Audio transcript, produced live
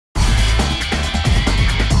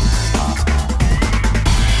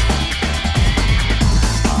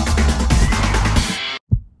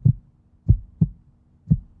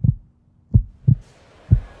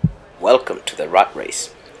Welcome to the rat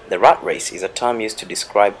race. The rat race is a term used to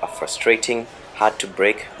describe a frustrating,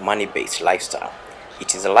 hard-to-break, money-based lifestyle.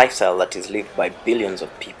 It is a lifestyle that is lived by billions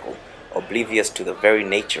of people, oblivious to the very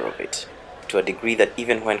nature of it, to a degree that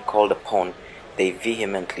even when called upon, they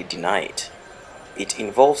vehemently deny it. It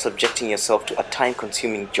involves subjecting yourself to a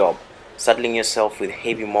time-consuming job, saddling yourself with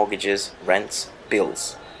heavy mortgages, rents,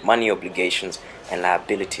 bills, money obligations, and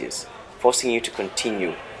liabilities, forcing you to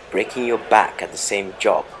continue breaking your back at the same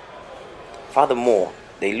job. Furthermore,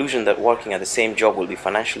 the illusion that working at the same job will be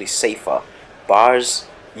financially safer bars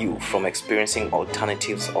you from experiencing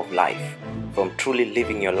alternatives of life, from truly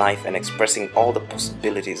living your life and expressing all the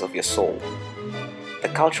possibilities of your soul. The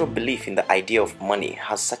cultural belief in the idea of money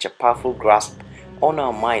has such a powerful grasp on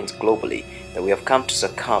our minds globally that we have come to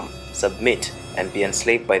succumb, submit, and be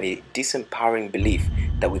enslaved by the disempowering belief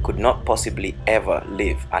that we could not possibly ever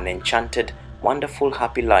live an enchanted, wonderful,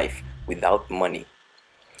 happy life without money.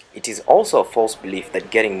 It is also a false belief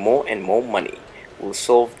that getting more and more money will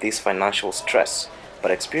solve this financial stress,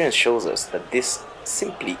 but experience shows us that this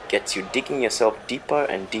simply gets you digging yourself deeper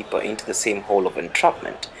and deeper into the same hole of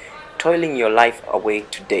entrapment, toiling your life away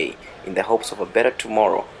today in the hopes of a better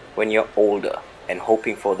tomorrow when you're older and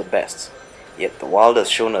hoping for the best. Yet the world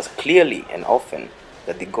has shown us clearly and often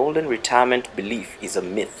that the golden retirement belief is a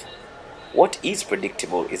myth. What is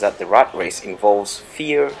predictable is that the rat race involves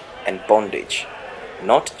fear and bondage,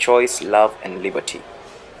 not choice, love, and liberty.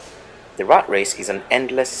 The rat race is an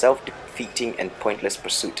endless, self-defeating, and pointless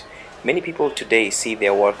pursuit. Many people today see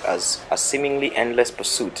their work as a seemingly endless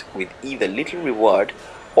pursuit with either little reward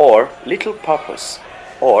or little purpose,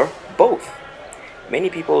 or both. Many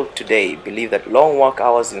people today believe that long work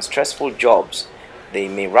hours in stressful jobs they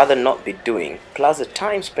may rather not be doing, plus the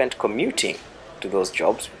time spent commuting to those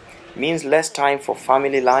jobs, means less time for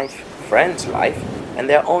family life, friends' life, and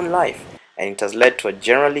their own life. And it has led to a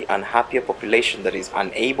generally unhappier population that is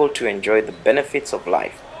unable to enjoy the benefits of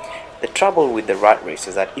life. The trouble with the rat race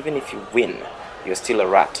is that even if you win, you're still a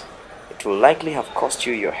rat. It will likely have cost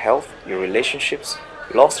you your health, your relationships,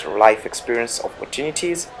 lost life experience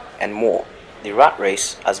opportunities, and more. The rat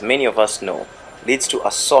race, as many of us know, leads to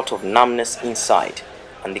a sort of numbness inside,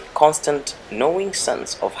 and the constant knowing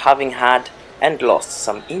sense of having had and lost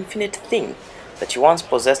some infinite thing that you once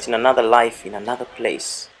possessed in another life, in another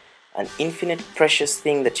place. An infinite precious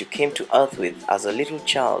thing that you came to earth with as a little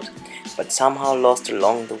child, but somehow lost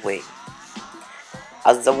along the way.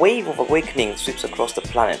 As the wave of awakening sweeps across the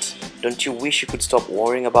planet, don't you wish you could stop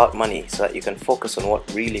worrying about money so that you can focus on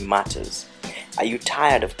what really matters? Are you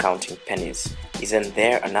tired of counting pennies? Isn't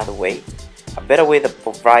there another way? A better way that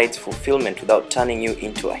provides fulfillment without turning you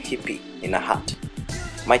into a hippie in a hut.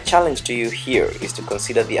 My challenge to you here is to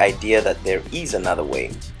consider the idea that there is another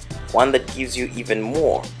way. One that gives you even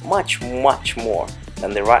more, much more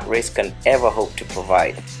than the rat race can ever hope to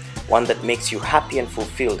provide. One that makes you happy and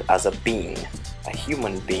fulfilled as a being, a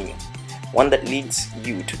human being. One that leads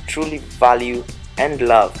you to truly value and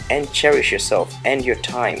love and cherish yourself and your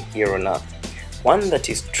time here on earth. One that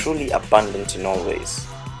is truly abundant in all ways.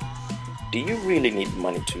 Do you really need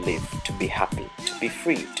money to live, to be happy, to be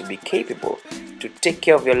free, to be capable, to take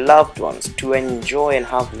care of your loved ones, to enjoy and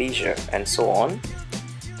have leisure, and so on?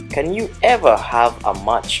 Can you ever have a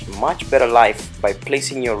much better life by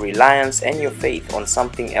placing your reliance and your faith on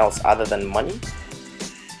something else other than money?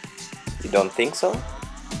 You don't think so?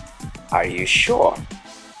 Are you sure?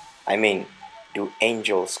 I mean, do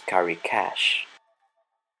angels carry cash?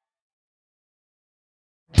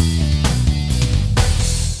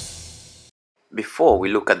 Before we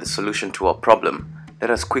look at the solution to our problem, let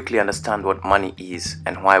us quickly understand what money is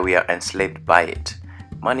and why we are enslaved by it.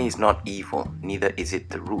 Money is not evil, neither is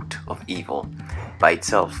it the root of evil. By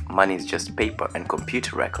itself, money is just paper and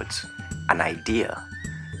computer records, an idea.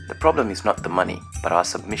 The problem is not the money, but our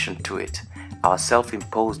submission to it, our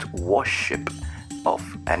self-imposed worship of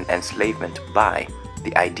and enslavement by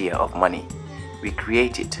the idea of money. We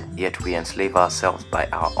create it, yet we enslave ourselves by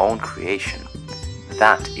our own creation.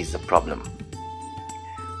 That is the problem.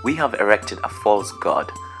 We have erected a false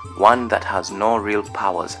god, one that has no real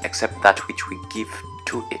powers except that which we give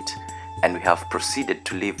to it, and we have proceeded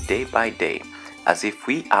to live day by day as if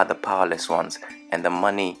we are the powerless ones and the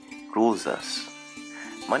money rules us.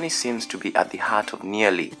 Money seems to be at the heart of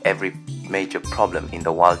nearly every major problem in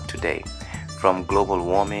the world today, from global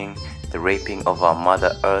warming, the raping of our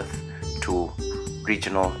Mother Earth, to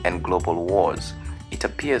regional and global wars. It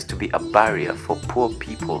appears to be a barrier for poor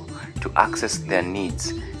people to access their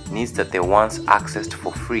needs that they once accessed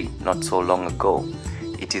for free not so long ago.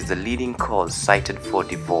 It is the leading cause cited for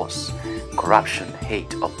divorce, corruption,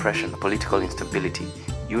 hate, oppression, political instability.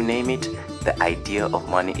 You name it, the idea of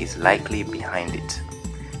money is likely behind it.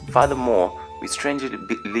 Furthermore, we strangely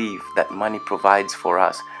believe that money provides for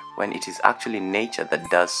us when it is actually nature that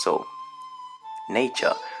does so.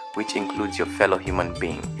 Nature, which includes your fellow human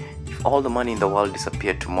being. If all the money in the world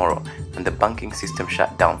disappeared tomorrow and the banking system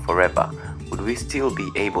shut down forever, would we still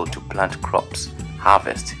be able to plant crops,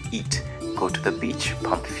 harvest, eat, go to the beach,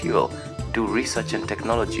 pump fuel, do research and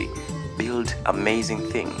technology, build amazing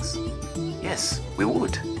things? Yes, we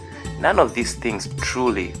would. None of these things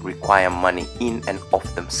truly require money in and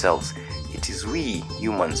of themselves. It is we,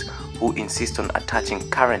 humans, who insist on attaching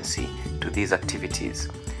currency to these activities.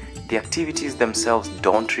 The activities themselves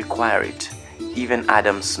don't require it. Even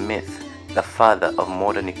Adam Smith, the father of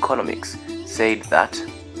modern economics, said that,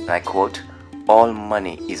 and I quote, "All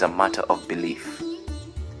money is a matter of belief."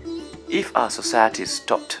 If our societies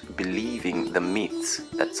stopped believing the myths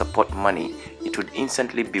that support money, it would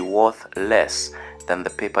instantly be worth less than the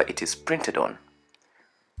paper it is printed on.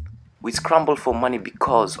 We scramble for money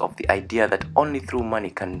because of the idea that only through money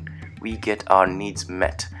can we get our needs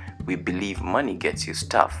met. We believe money gets you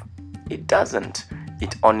stuff. It doesn't.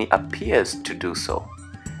 It only appears to do so.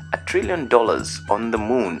 $1 trillion on the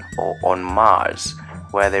moon or on Mars,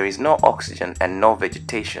 where there is no oxygen and no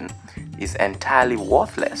vegetation, is entirely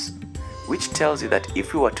worthless, which tells you that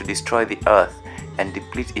if we were to destroy the Earth and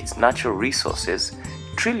deplete its natural resources,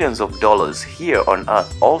 trillions of dollars here on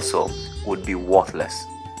Earth also would be worthless.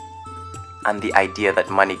 And the idea that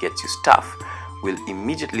money gets you stuff will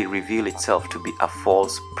immediately reveal itself to be a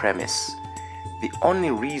false premise. The only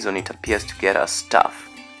reason it appears to get us stuff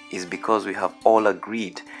is because we have all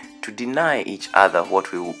agreed to deny each other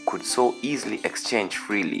what we could so easily exchange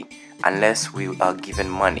freely unless we are given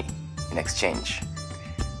money in exchange.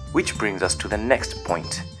 Which brings us to the next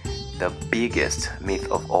point, the biggest myth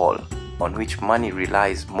of all, on which money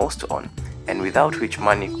relies most on, and without which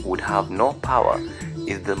money would have no power,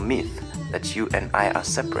 is the myth that you and I are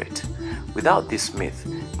separate. Without this myth,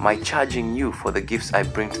 my charging you for the gifts I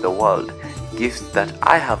bring to the world, gifts that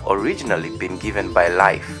I have originally been given by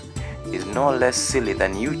life, is no less silly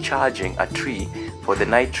than you charging a tree for the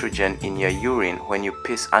nitrogen in your urine when you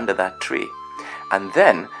piss under that tree, and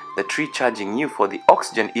then the tree charging you for the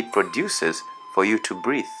oxygen it produces for you to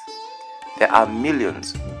breathe. There are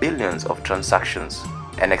millions, billions of transactions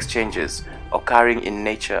and exchanges occurring in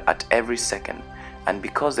nature at every second, and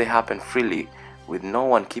because they happen freely, with no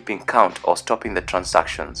one keeping count or stopping the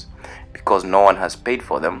transactions, because no one has paid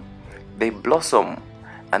for them, they blossom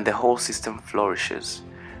and the whole system flourishes.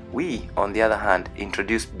 We, on the other hand,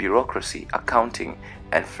 introduce bureaucracy, accounting,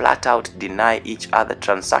 and flat out deny each other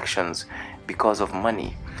transactions because of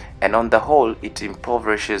money, and on the whole, it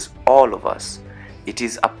impoverishes all of us. It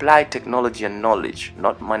is applied technology and knowledge,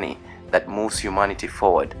 not money, that moves humanity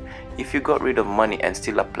forward. If you got rid of money and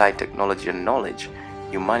still applied technology and knowledge,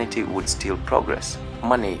 humanity would still progress.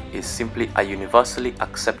 Money is simply a universally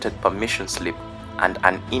accepted permission slip and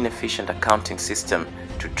an inefficient accounting system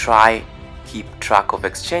to try keep track of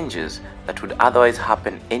exchanges that would otherwise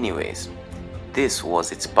happen anyways. This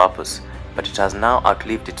was its purpose, but it has now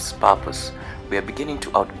outlived its purpose. We are beginning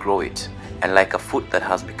to outgrow it, and like a foot that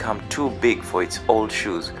has become too big for its old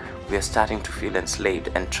shoes, we are starting to feel enslaved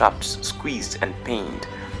and trapped, squeezed and pained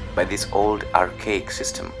by this old archaic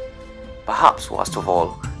system. Perhaps worst of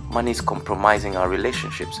all, money is compromising our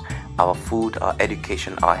relationships, our food, our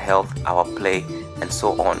education, our health, our play, and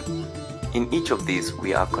so on. In each of these,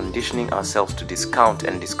 we are conditioning ourselves to discount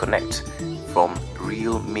and disconnect from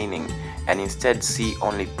real meaning and instead see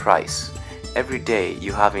only price. Every day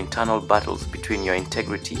you have internal battles between your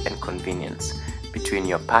integrity and convenience, between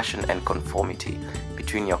your passion and conformity,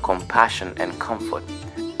 between your compassion and comfort.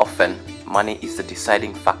 Often, money is the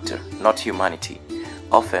deciding factor, not humanity.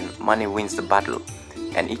 Often, money wins the battle,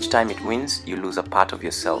 and each time it wins, you lose a part of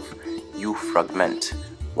yourself. You fragment.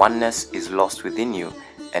 Oneness is lost within you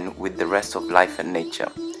and with the rest of life and nature.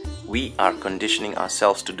 We are conditioning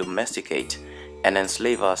ourselves to domesticate and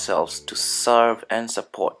enslave ourselves to serve and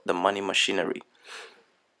support the money machinery.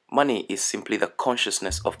 Money is simply the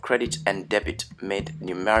consciousness of credit and debit made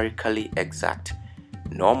numerically exact,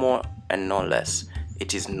 no more and no less.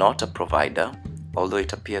 It is not a provider, although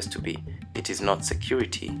it appears to be. It is not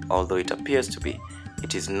security, although it appears to be.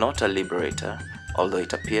 It is not a liberator, although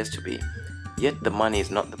it appears to be. Yet the money is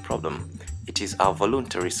not the problem. It is our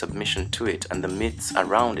voluntary submission to it and the myths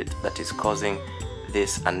around it that is causing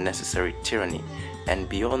this unnecessary tyranny. And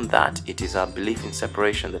beyond that, it is our belief in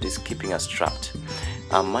separation that is keeping us trapped.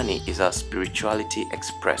 Our money is our spirituality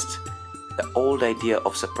expressed. The old idea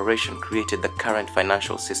of separation created the current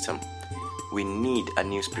financial system. We need a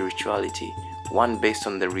new spirituality, one based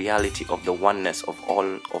on the reality of the oneness of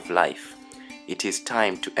all of life. It is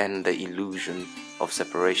time to end the illusion of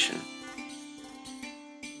separation.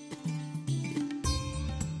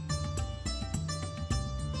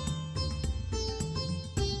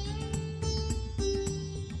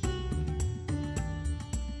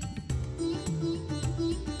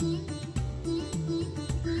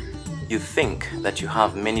 You think that you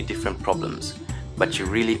have many different problems, but you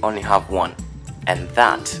really only have one, and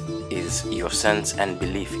that is your sense and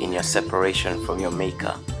belief in your separation from your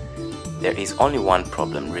Maker. There is only one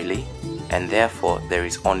problem, really, and therefore there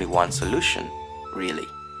is only one solution, really: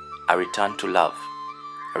 a return to love,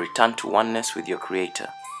 a return to oneness with your Creator.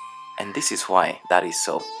 And this is why that is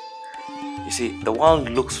so. You see, the world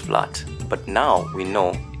looks flat, but now we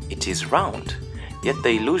know it is round. Yet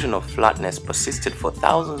the illusion of flatness persisted for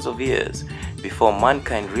thousands of years before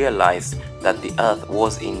mankind realized that the earth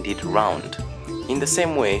was indeed round. In the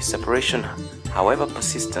same way, separation, however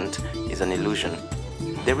persistent, is an illusion.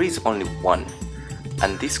 There is only one,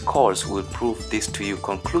 and this course will prove this to you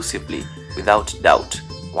conclusively, without doubt,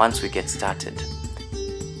 once we get started.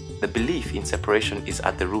 The belief in separation is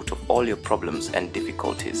at the root of all your problems and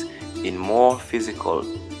difficulties in more physical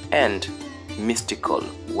and mystical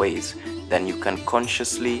ways than you can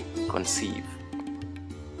consciously conceive.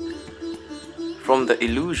 From the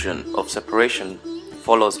illusion of separation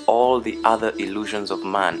follows all the other illusions of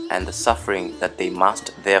man and the suffering that they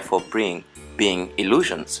must therefore bring, being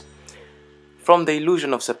illusions. From the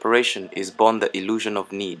illusion of separation is born the illusion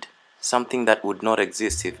of need, something that would not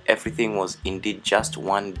exist if everything was indeed just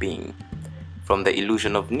one being. From the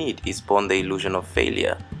illusion of need is born the illusion of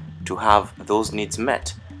failure, to have those needs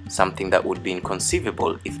met, something that would be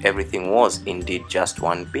inconceivable if everything was indeed just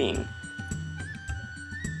one being.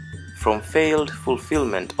 From failed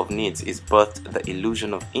fulfillment of needs is birthed the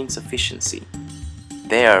illusion of insufficiency,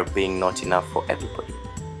 there being not enough for everybody.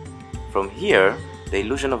 From here, the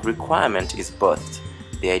illusion of requirement is birthed,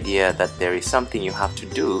 the idea that there is something you have to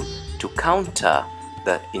do to counter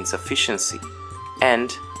the insufficiency,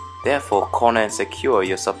 and therefore corner and secure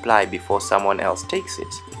your supply before someone else takes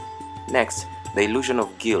it. Next, the illusion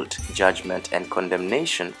of guilt, judgment, and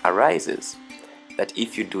condemnation arises, that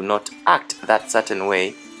if you do not act that certain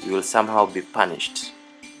way, you will somehow be punished.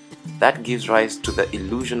 That gives rise to the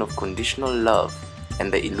illusion of conditional love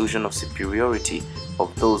and the illusion of superiority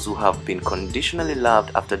of those who have been conditionally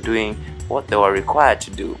loved after doing what they were required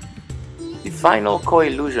to do. The final core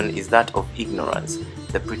illusion is that of ignorance,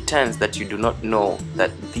 the pretense that you do not know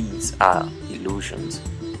that these are illusions,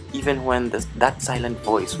 even when that silent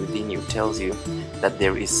voice within you tells you that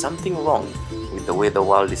there is something wrong with the way the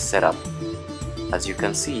world is set up. As you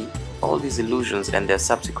can see, all these illusions and their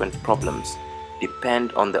subsequent problems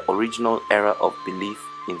depend on the original error of belief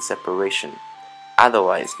in separation,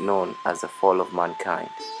 otherwise known as the fall of mankind.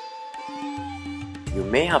 You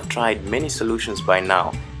may have tried many solutions by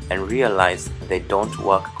now and realized they don't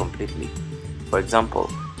work completely. For example,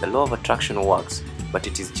 the law of attraction works, but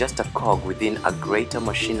it is just a cog within a greater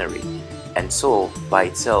machinery, and so, by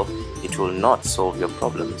itself, it will not solve your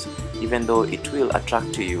problems, even though it will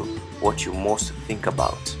attract to you what you most think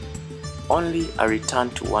about. Only a return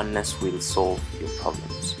to oneness will solve your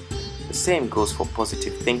problems. The same goes for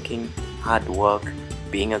positive thinking, hard work,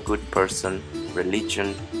 being a good person,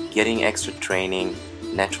 religion, getting extra training,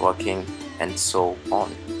 networking, and so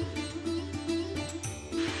on.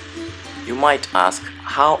 You might ask,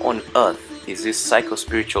 how on earth is this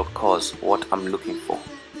psycho-spiritual cause what I'm looking for?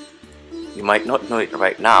 You might not know it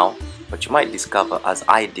right now, but you might discover, as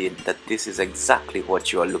I did, that this is exactly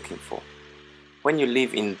what you are looking for. When you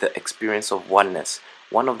live in the experience of oneness,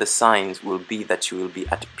 one of the signs will be that you will be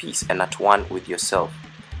at peace and at one with yourself,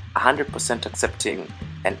 100% accepting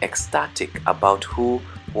and ecstatic about who,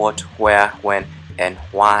 what, where, when, and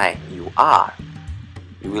why you are.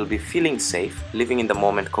 You will be feeling safe, living in the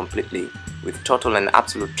moment completely, with total and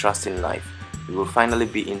absolute trust in life. You will finally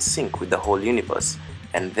be in sync with the whole universe,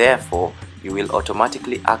 and therefore you will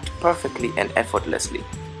automatically act perfectly and effortlessly,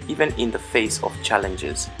 even in the face of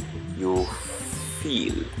challenges. You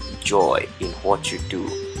feel joy in what you do,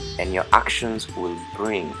 and your actions will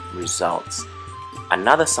bring results.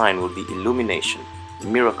 Another sign will be illumination,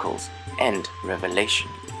 miracles, and revelation.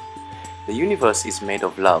 The universe is made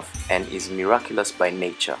of love and is miraculous by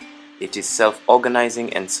nature. It is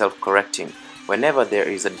self-organizing and self-correcting. Whenever there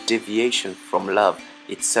is a deviation from love,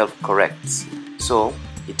 it self-corrects. So,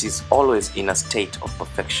 it is always in a state of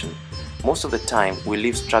perfection. Most of the time, we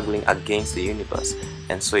live struggling against the universe,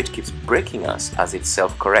 and so it keeps breaking us as it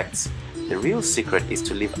self-corrects. The real secret is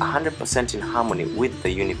to live 100% in harmony with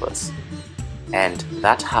the universe. And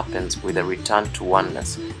that happens with a return to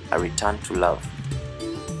oneness, a return to love.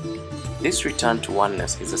 This return to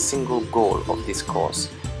oneness is a single goal of this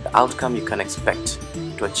course, the outcome you can expect.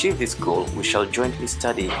 To achieve this goal, we shall jointly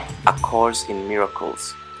study A Course in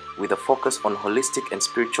Miracles with a focus on holistic and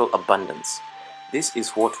spiritual abundance. This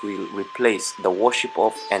is what will replace the worship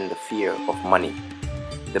of and the fear of money.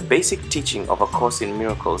 The basic teaching of A Course in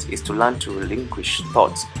Miracles is to learn to relinquish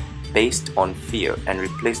thoughts based on fear and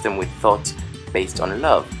replace them with thoughts based on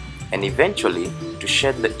love, and eventually to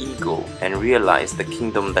shed the ego and realize the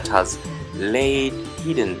kingdom that has laid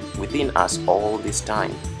hidden within us all this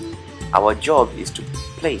time. Our job is to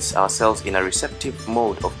place ourselves in a receptive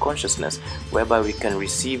mode of consciousness whereby we can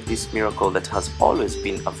receive this miracle that has always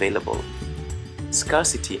been available.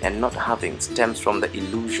 Scarcity and not having stems from the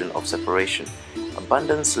illusion of separation.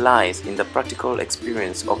 Abundance lies in the practical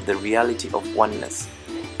experience of the reality of oneness,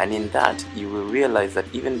 and in that you will realize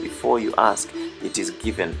that even before you ask, it is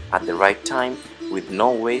given at the right time with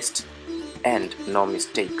no waste and no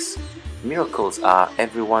mistakes. Miracles are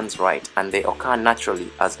everyone's right, and they occur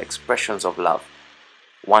naturally as expressions of love.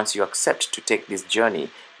 Once you accept to take this journey,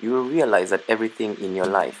 you will realize that everything in your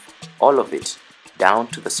life, all of it, down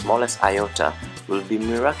to the smallest iota, will be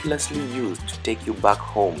miraculously used to take you back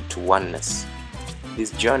home to oneness.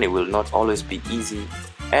 This journey will not always be easy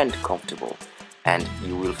and comfortable, and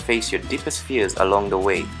you will face your deepest fears along the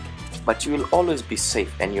way, but you will always be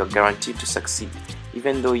safe and you are guaranteed to succeed,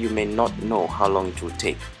 even though you may not know how long it will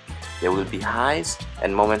take. There will be highs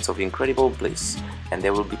and moments of incredible bliss, and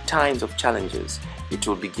there will be times of challenges. It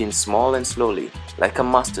will begin small and slowly, like a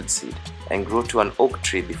mustard seed, and grow to an oak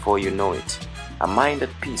tree before you know it. A mind at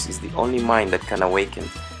peace is the only mind that can awaken,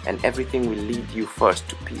 and everything will lead you first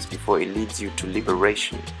to peace before it leads you to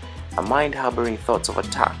liberation. A mind harboring thoughts of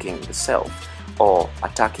attacking the self or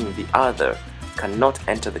attacking the other cannot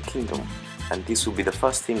enter the kingdom, and this will be the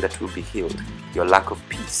first thing that will be healed, your lack of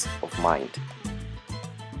peace of mind.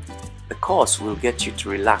 The course will get you to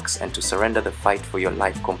relax and to surrender the fight for your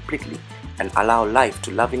life completely and allow life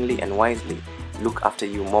to lovingly and wisely look after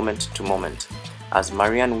you moment to moment. As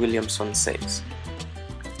Marianne Williamson says,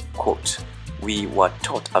 quote, "We were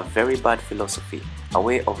taught a very bad philosophy, a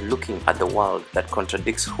way of looking at the world that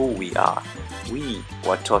contradicts who we are. We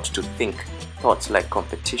were taught to think thoughts like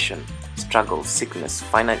competition, struggle, sickness,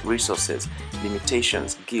 finite resources,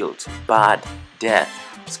 limitations, guilt, bad, death,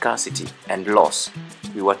 scarcity, and loss.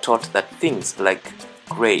 We were taught that things like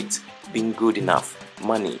grades, being good enough,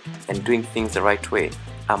 money, and doing things the right way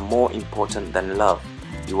are more important than love.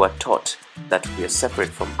 We were taught that we are separate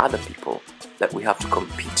from other people, that we have to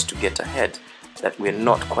compete to get ahead, that we are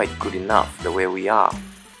not quite good enough the way we are.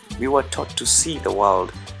 We were taught to see the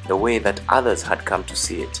world the way that others had come to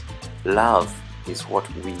see it. Love is what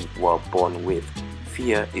we were born with.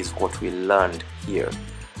 Fear is what we learned here.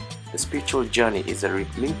 The spiritual journey is a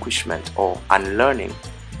relinquishment or unlearning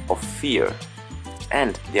of fear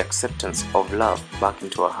and the acceptance of love back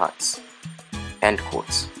into our hearts." End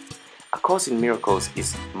quotes. A Course in Miracles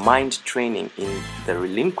is mind training in the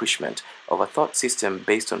relinquishment of a thought system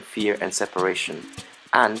based on fear and separation,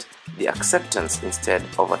 and the acceptance instead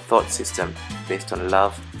of a thought system based on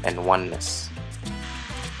love and oneness.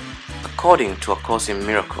 According to A Course in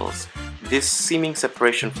Miracles, this seeming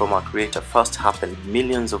separation from our Creator first happened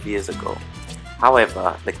millions of years ago.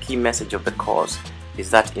 However, the key message of the Course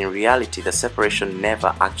is that in reality the separation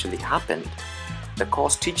never actually happened. The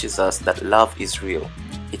Course teaches us that love is real.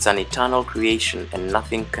 It's an eternal creation and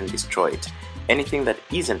nothing can destroy it. Anything that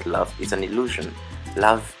isn't love is an illusion.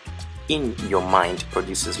 Love in your mind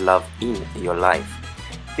produces love in your life.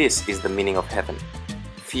 This is the meaning of heaven.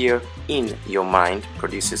 Fear in your mind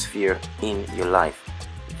produces fear in your life.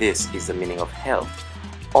 This is the meaning of hell.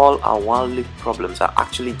 All our worldly problems are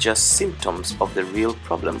actually just symptoms of the real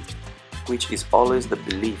problem, which is always the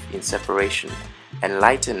belief in separation.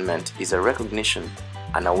 Enlightenment is a recognition,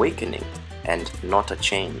 an awakening, and not a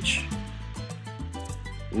change.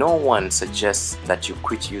 No one suggests that you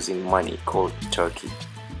quit using money cold turkey.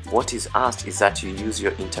 What is asked is that you use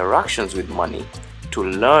your interactions with money to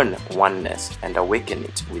learn oneness and awaken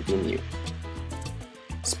it within you.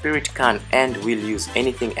 Spirit can and will use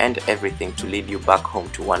anything and everything to lead you back home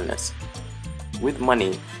to oneness. With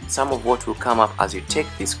money, some of what will come up as you take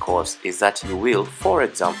this course is that you will, for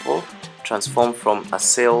example, transform from a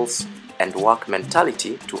sales and work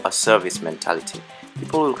mentality to a service mentality.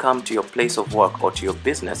 People will come to your place of work or to your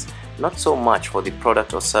business not so much for the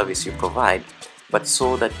product or service you provide, but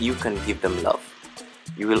so that you can give them love.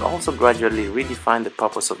 You will also gradually redefine the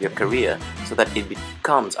purpose of your career so that it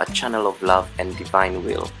becomes a channel of love and divine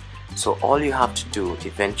will. So all you have to do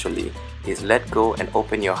eventually is let go and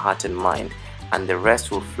open your heart and mind, and the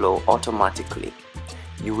rest will flow automatically.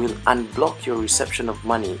 You will unblock your reception of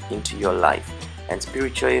money into your life and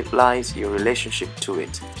spiritualize your relationship to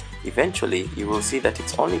it. Eventually, you will see that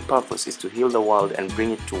its only purpose is to heal the world and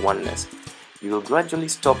bring it to oneness. You will gradually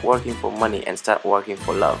stop working for money and start working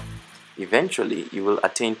for love. Eventually, you will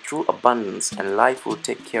attain true abundance and life will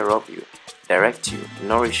take care of you, direct you,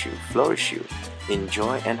 nourish you, flourish you in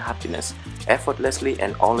joy and happiness, effortlessly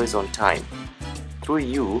and always on time. Through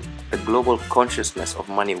you, the global consciousness of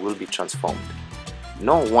money will be transformed.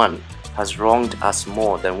 No one has wronged us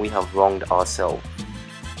more than we have wronged ourselves.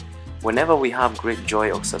 Whenever we have great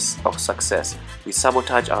joy of success, we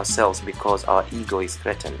sabotage ourselves because our ego is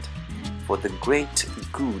threatened. For the great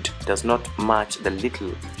good does not match the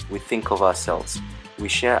little we think of ourselves. We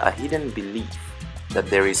share a hidden belief that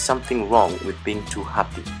there is something wrong with being too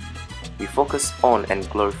happy. We focus on and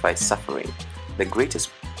glorify suffering. The greatest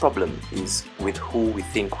problem is with who we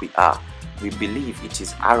think we are. We believe it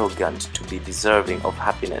is arrogant to be deserving of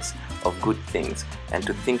happiness, of good things, and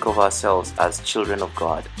to think of ourselves as children of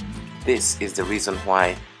God. This is the reason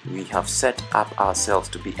why we have set up ourselves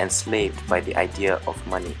to be enslaved by the idea of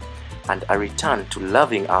money. And a return to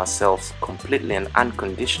loving ourselves completely and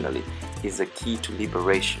unconditionally is the key to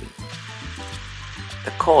liberation.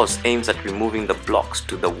 The Course aims at removing the blocks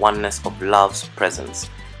to the oneness of love's presence,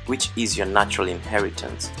 which is your natural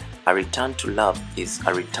inheritance. A return to love is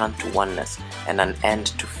a return to oneness and an end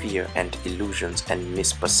to fear and illusions and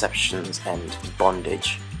misperceptions and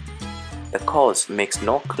bondage. The Course makes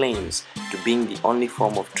no claims to being the only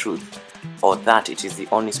form of truth or that it is the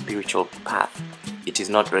only spiritual path. It is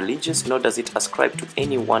not religious, nor does it ascribe to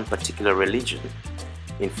any one particular religion.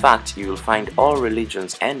 In fact, you will find all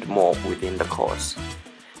religions and more within the Course.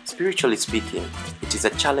 Spiritually speaking, it is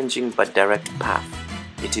a challenging but direct path.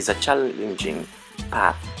 It is a challenging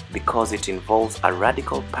path because it involves a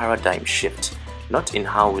radical paradigm shift, not in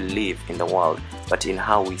how we live in the world, but in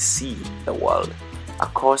how we see the world. A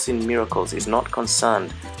Course in Miracles is not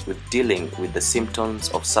concerned with dealing with the symptoms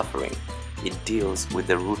of suffering. It deals with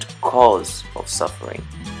the root cause of suffering,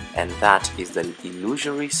 and that is the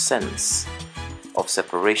illusory sense of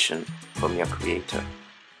separation from your Creator.